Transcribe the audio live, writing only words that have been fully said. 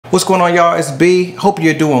What's going on, y'all? It's B. Hope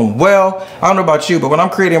you're doing well. I don't know about you, but when I'm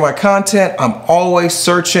creating my content, I'm always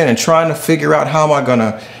searching and trying to figure out how am I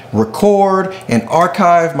gonna record and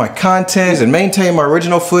archive my content and maintain my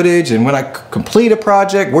original footage, and when I complete a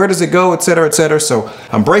project, where does it go, etc., etc. So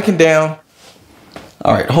I'm breaking down.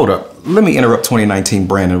 All right, hold up. Let me interrupt 2019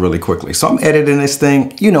 Brandon really quickly. So I'm editing this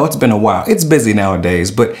thing. You know, it's been a while. It's busy nowadays,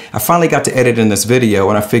 but I finally got to edit in this video,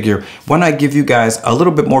 and I figure why not give you guys a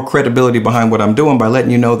little bit more credibility behind what I'm doing by letting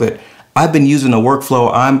you know that I've been using the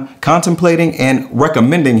workflow I'm contemplating and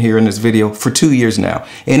recommending here in this video for 2 years now,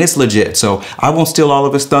 and it's legit. So I won't steal all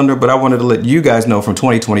of his thunder, but I wanted to let you guys know from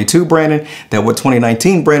 2022 Brandon that what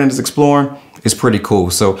 2019 Brandon is exploring is pretty cool.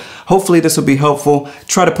 So hopefully this will be helpful.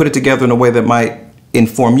 Try to put it together in a way that might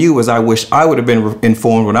inform you as I wish I would have been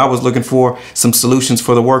informed when I was looking for some solutions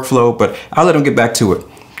for the workflow, but I'll let them get back to it.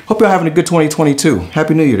 Hope y'all having a good 2022.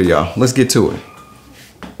 Happy New Year to y'all. Let's get to it.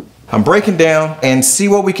 I'm breaking down and see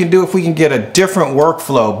what we can do if we can get a different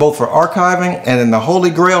workflow, both for archiving, and then the holy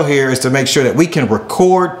grail here is to make sure that we can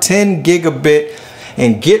record 10 gigabit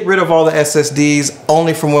and get rid of all the SSDs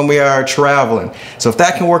only from when we are traveling. So if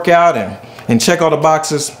that can work out and check all the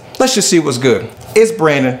boxes, let's just see what's good. It's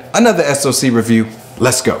Brandon, another SoC review.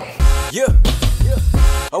 Let's go. Yeah.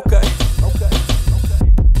 Okay.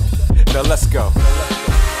 Now let's go.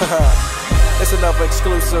 It's another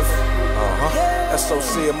exclusive.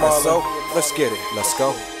 SoC and Marlo. Let's get it. Let's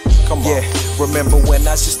go. Come on. Yeah. Remember when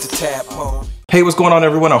I just a tadpole. Hey, what's going on,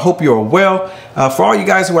 everyone? I hope you're well. For all you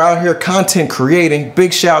guys who are out here content creating,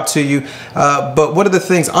 big shout to you. But one of the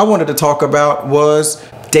things I wanted to talk about was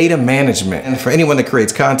data management. And for anyone that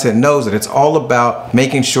creates content knows that it's all about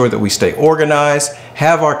making sure that we stay organized,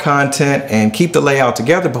 have our content, and keep the layout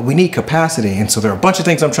together, but we need capacity. And so there are a bunch of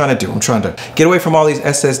things I'm trying to do. I'm trying to get away from all these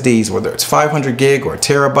SSDs, whether it's 500 gig or a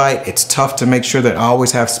terabyte. It's tough to make sure that I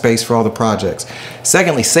always have space for all the projects.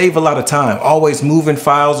 Secondly, save a lot of time, always moving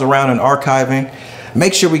files around and archiving.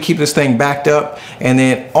 Make sure we keep this thing backed up, and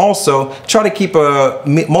then also try to keep a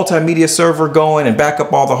multimedia server going and back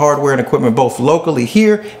up all the hardware and equipment both locally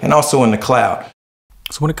here and also in the cloud.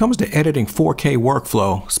 So when it comes to editing 4K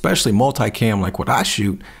workflow, especially multicam like what I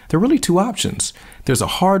shoot, there are really two options. There's a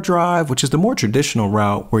hard drive, which is the more traditional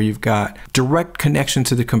route where you've got direct connection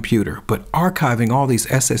to the computer, but archiving all these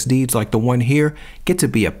SSDs like the one here get to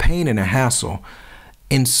be a pain and a hassle.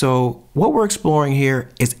 And so what we're exploring here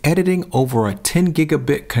is editing over a 10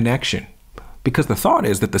 gigabit connection, because the thought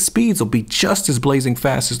is that the speeds will be just as blazing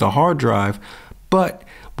fast as the hard drive, but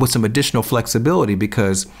with some additional flexibility,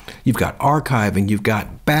 because you've got archiving, you've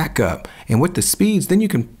got backup, and with the speeds, then you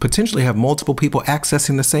can potentially have multiple people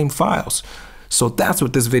accessing the same files. So that's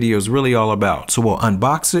what this video is really all about. So we'll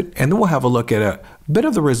unbox it, and then we'll have a look at a bit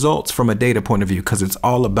of the results from a data point of view, because it's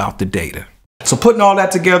all about the data. So putting all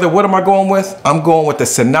that together, what am I going with? I'm going with the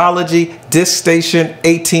Synology Disk Station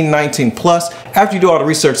 1819 Plus. After you do all the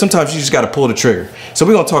research, sometimes you just got to pull the trigger. So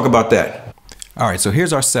we're going to talk about that. All right, so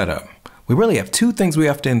here's our setup. We really have two things we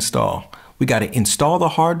have to install. We got to install the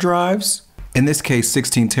hard drives, in this case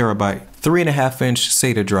 16 terabyte, 3.5-inch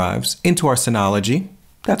SATA drives, into our Synology.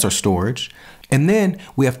 That's our storage. And then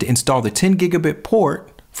we have to install the 10 gigabit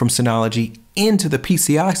port from Synology into the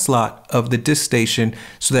PCI slot of the disk station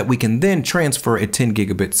so that we can then transfer at 10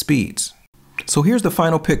 gigabit speeds. So here's the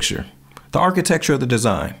final picture, the architecture of the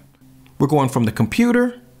design. We're going from the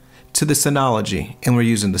computer to the Synology, and we're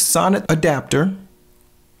using the SONET adapter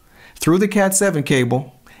through the Cat7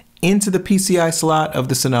 cable into the PCI slot of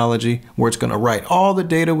the Synology, where it's going to write all the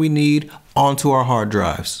data we need onto our hard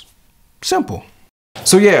drives. Simple.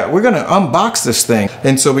 So yeah, we're going to unbox this thing.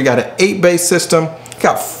 And so we got an 8-bay system.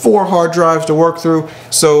 Got 4 hard drives to work through.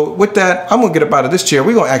 So with that, I'm gonna get up out of this chair.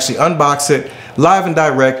 We're gonna actually unbox it live and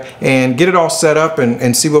direct and get it all set up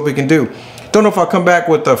and see what we can do. Don't know if I'll come back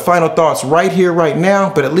with the final thoughts right here, right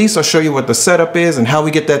now, but at least I'll show you what the setup is and how we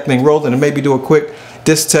get that thing rolling, and maybe do a quick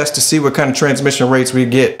disk test to see what kind of transmission rates we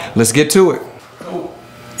get. Let's get to it.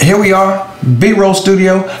 Here we are, B-roll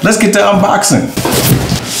studio. Let's get to unboxing.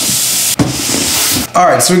 All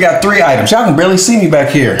right, so we got 3 items. Y'all can barely see me back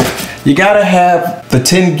here. You gotta have the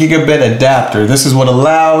 10 gigabit adapter. This is what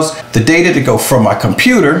allows the data to go from my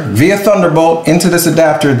computer via Thunderbolt into this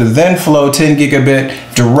adapter to then flow 10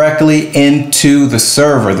 gigabit directly into the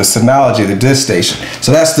server, the Synology, the disk station.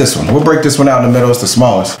 So that's this one. We'll break this one out in the middle. It's the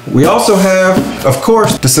smallest. We also have, of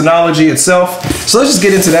course, the Synology itself. So let's just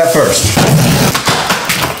get into that first.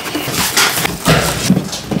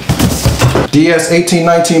 DS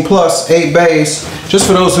 1819 Plus, 8 bays. Just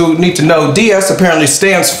for those who need to know, DS apparently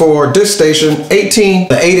stands for disk station. 18,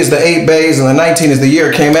 the 8 is the 8 bays, and the 19 is the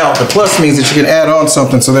year it came out. The plus means that you can add on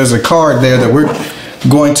something, so there's a card there that we're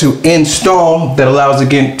going to install that allows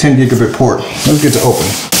again 10 gigabit port. Let's get to open.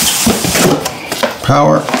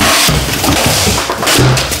 Power.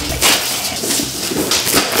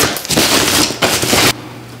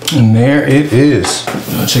 And there it is.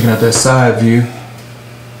 Checking out that side view.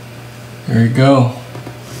 There you go.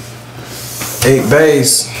 8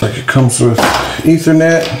 bays. Like it comes with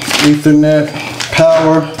Ethernet,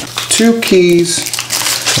 power, 2 keys,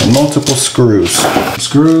 and multiple screws.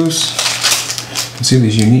 Screws. You can see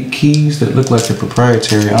these unique keys that look like they're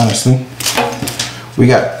proprietary, honestly. We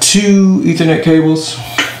got 2 Ethernet cables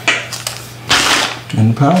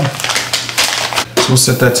and the power. So we'll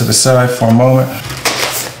set that to the side for a moment.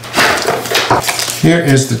 Here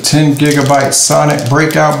is the 10 gigabyte Sonic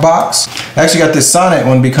breakout box. I actually got this Sonic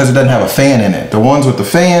one because it doesn't have a fan in it. The ones with the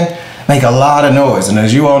fan make a lot of noise, and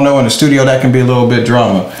as you all know in the studio that can be a little bit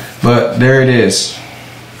drama, but there it is.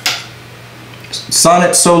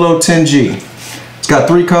 Sonic Solo 10G. It's got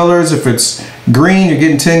 3 colors. If it's green, you're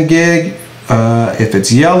getting 10 gig. If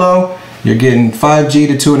it's yellow, you're getting 5G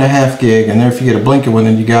to 2.5 gig, and then if you get a blinking one,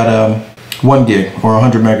 then you got 1 gig or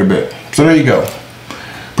 100 megabit. So there you go.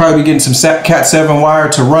 Probably getting some Cat 7 wire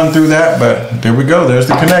to run through that, but there we go. There's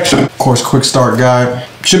the connection. Of course, quick start guide.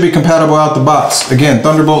 Should be compatible out the box. Again,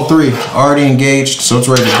 Thunderbolt 3 already engaged, so it's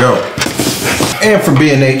ready to go. And from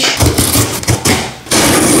B&H,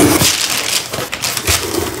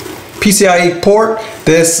 PCIe port.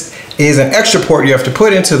 This is an extra port you have to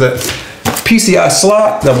put into the PCI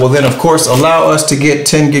slot that will then, of course, allow us to get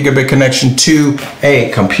 10 gigabit connection to a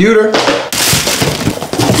computer.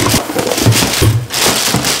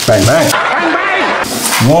 Bang, bang. Bang,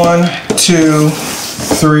 bang. 1, 2,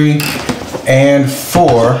 3, and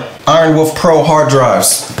 4 Iron Wolf Pro hard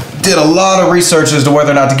drives. Did a lot of research as to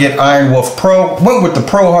whether or not to get Iron Wolf Pro. Went with the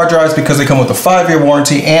Pro hard drives because they come with a 5-year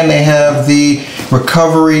warranty and they have the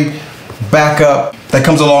recovery backup that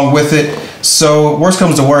comes along with it. So worst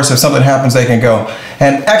comes to worst, if something happens, they can go.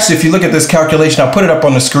 And actually, if you look at this calculation, I'll put it up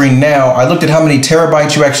on the screen now. I looked at how many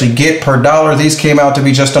terabytes you actually get per dollar. These came out to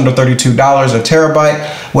be just under $32 a terabyte,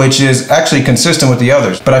 which is actually consistent with the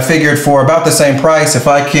others. But I figured for about the same price, if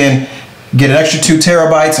I can get an extra 2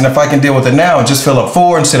 terabytes, and if I can deal with it now and just fill up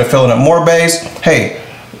 4 instead of filling up more bays, hey,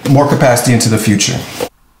 more capacity into the future.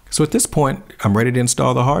 So at this point, I'm ready to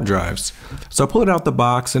install the hard drives. So I pull it out the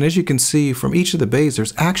box, and as you can see from each of the bays,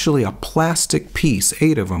 there's actually a plastic piece,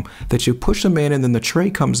 8 of them, that you push them in and then the tray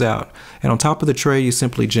comes out. And on top of the tray, you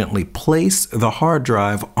simply gently place the hard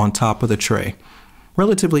drive on top of the tray.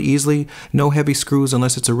 Relatively easily, no heavy screws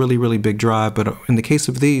unless it's a really, really big drive, but in the case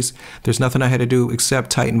of these, there's nothing I had to do except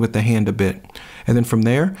tighten with the hand a bit. And then from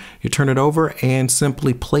there, you turn it over and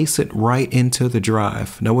simply place it right into the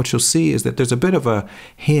drive. Now what you'll see is that there's a bit of a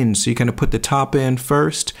hinge, so you kind of put the top in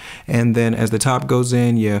first, and then as the top goes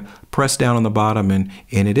in, you press down on the bottom, and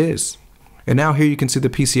in it is. And now here you can see the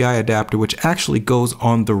PCI adapter, which actually goes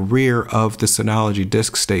on the rear of the Synology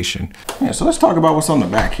disk station. Yeah, so let's talk about what's on the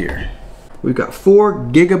back here. We've got 4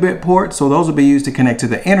 gigabit ports, so those will be used to connect to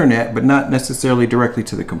the internet, but not necessarily directly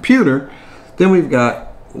to the computer. Then we've got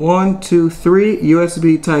 1, 2, 3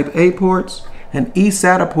 USB type A ports, an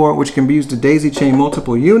eSATA port, which can be used to daisy chain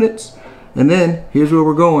multiple units. And then here's where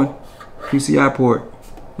we're going, PCI port.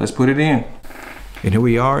 Let's put it in. And here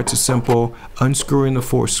we are. It's a simple unscrewing the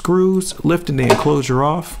 4 screws, lifting the enclosure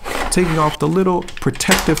off, taking off the little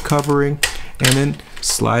protective covering, and then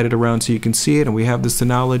slide it around so you can see it. And we have the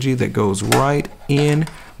Synology that goes right in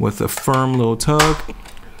with a firm little tug.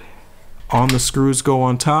 On the screws go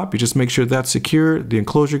on top. You just make sure that's secure. The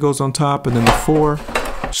enclosure goes on top, and then the 4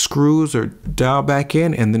 screws are dialed back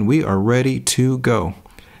in, and then we are ready to go.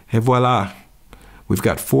 Et voila. We've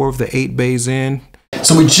got 4 of the 8 bays in.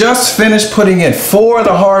 So we just finished putting in 4 of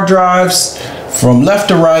the hard drives from left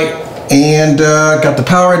to right, and got the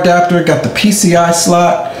power adapter, got the PCI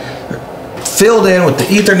slot filled in with the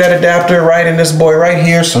Ethernet adapter right in this boy right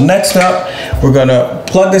here. So next up, we're gonna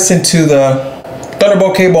plug this into the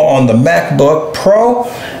Thunderbolt cable on the MacBook Pro.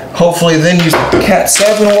 Hopefully then use the Cat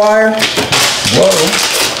 7 wire.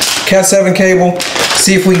 Whoa, Cat 7 cable.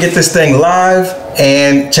 See if we can get this thing live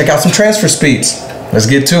and check out some transfer speeds. Let's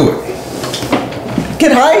get to it.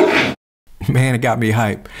 Get hype. Man, it got me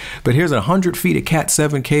hype. But here's 100 feet of Cat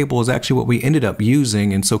 7 cable is actually what we ended up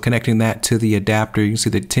using. And so connecting that to the adapter, you can see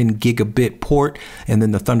the 10 gigabit port and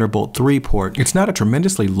then the Thunderbolt 3 port. It's not a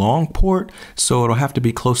tremendously long port, so it'll have to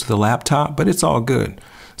be close to the laptop, but it's all good.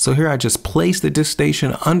 So here I just placed the disk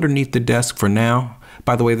station underneath the desk for now.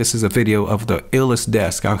 By the way, this is a video of the illest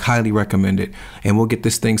desk. I highly recommend it. And we'll get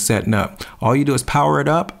this thing setting up. All you do is power it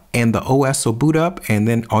up and the OS will boot up, and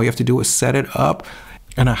then all you have to do is set it up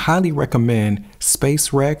And I highly recommend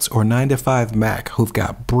Space Rex or 9to5Mac, who've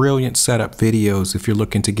got brilliant setup videos if you're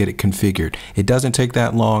looking to get it configured. It doesn't take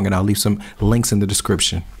that long, and I'll leave some links in the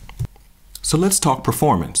description. So let's talk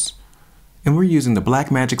performance. And we're using the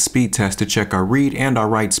Blackmagic speed test to check our read and our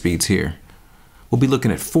write speeds here. We'll be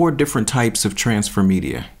looking at 4 different types of transfer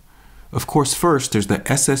media. Of course, first there's the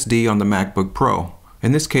SSD on the MacBook Pro.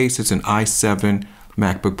 In this case, it's an i7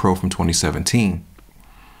 MacBook Pro from 2017.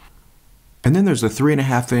 And then there's the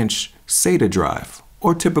 3.5-inch SATA drive,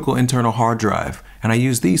 or typical internal hard drive. And I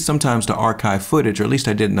use these sometimes to archive footage, or at least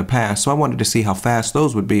I did in the past, so I wanted to see how fast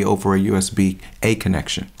those would be over a USB-A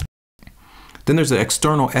connection. Then there's the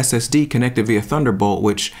external SSD connected via Thunderbolt,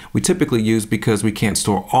 which we typically use because we can't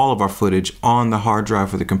store all of our footage on the hard drive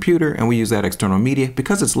for the computer, and we use that external media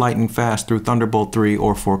because it's lightning fast through Thunderbolt 3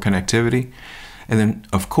 or 4 connectivity. And then,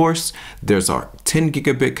 of course, there's our 10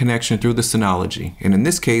 gigabit connection through the Synology. And in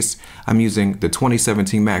this case, I'm using the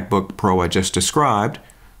 2017 MacBook Pro I just described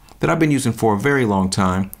that I've been using for a very long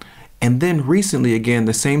time. And then recently, again,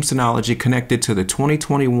 the same Synology connected to the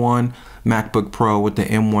 2021 MacBook Pro with the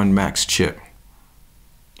M1 Max chip.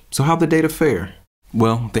 So how'd the data fare?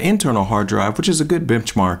 Well, the internal hard drive, which is a good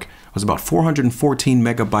benchmark, was about 414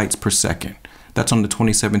 megabytes per second. That's on the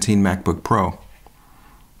 2017 MacBook Pro.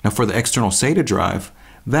 Now for the external SATA drive,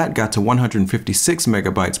 that got to 156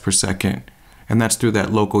 megabytes per second, and that's through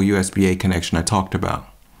that local USB-A connection I talked about.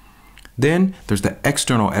 Then there's the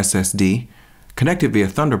external SSD, connected via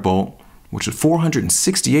Thunderbolt, which is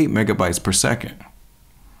 468 megabytes per second.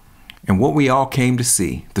 And what we all came to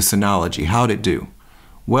see, the Synology, how'd it do?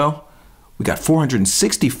 Well, we got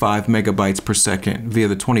 465 megabytes per second via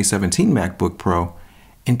the 2017 MacBook Pro,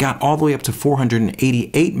 and got all the way up to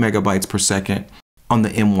 488 megabytes per second on the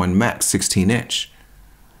M1 Max 16-inch.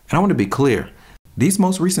 And I want to be clear, these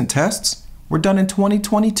most recent tests were done in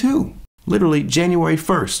 2022, literally January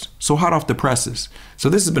 1st, so hot off the presses. So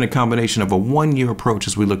this has been a combination of a 1-year approach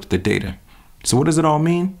as we looked at the data. So what does it all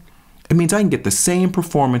mean? It means I can get the same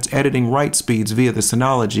performance editing write speeds via the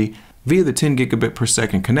Synology via the 10 gigabit per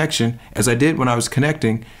second connection as I did when I was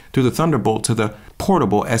connecting through the Thunderbolt to the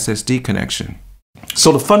portable SSD connection.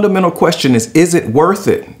 So the fundamental question is it worth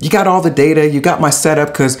it? You got all the data, you got my setup,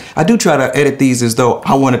 because I do try to edit these as though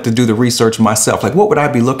I wanted to do the research myself. Like, what would I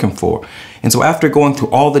be looking for? And so after going through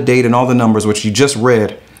all the data and all the numbers, which you just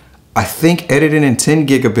read, I think editing in 10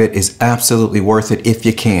 gigabit is absolutely worth it if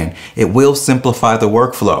you can. It will simplify the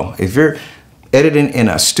workflow. If you're editing in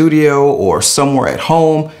a studio or somewhere at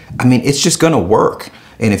home, I mean, it's just gonna work.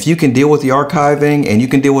 And if you can deal with the archiving and you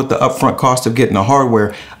can deal with the upfront cost of getting the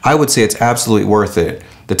hardware, I would say it's absolutely worth it.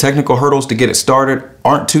 The technical hurdles to get it started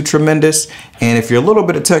aren't too tremendous. And if you're a little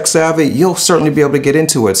bit of tech savvy, you'll certainly be able to get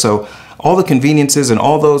into it. So all the conveniences and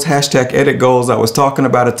all those hashtag edit goals I was talking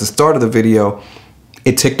about at the start of the video,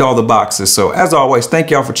 it ticked all the boxes. So as always,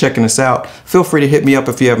 thank y'all for checking us out. Feel free to hit me up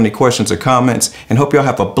if you have any questions or comments, and hope y'all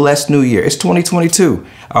have a blessed new year. It's 2022.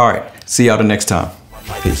 All right, see y'all the next time.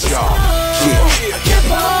 Peace. Yeah.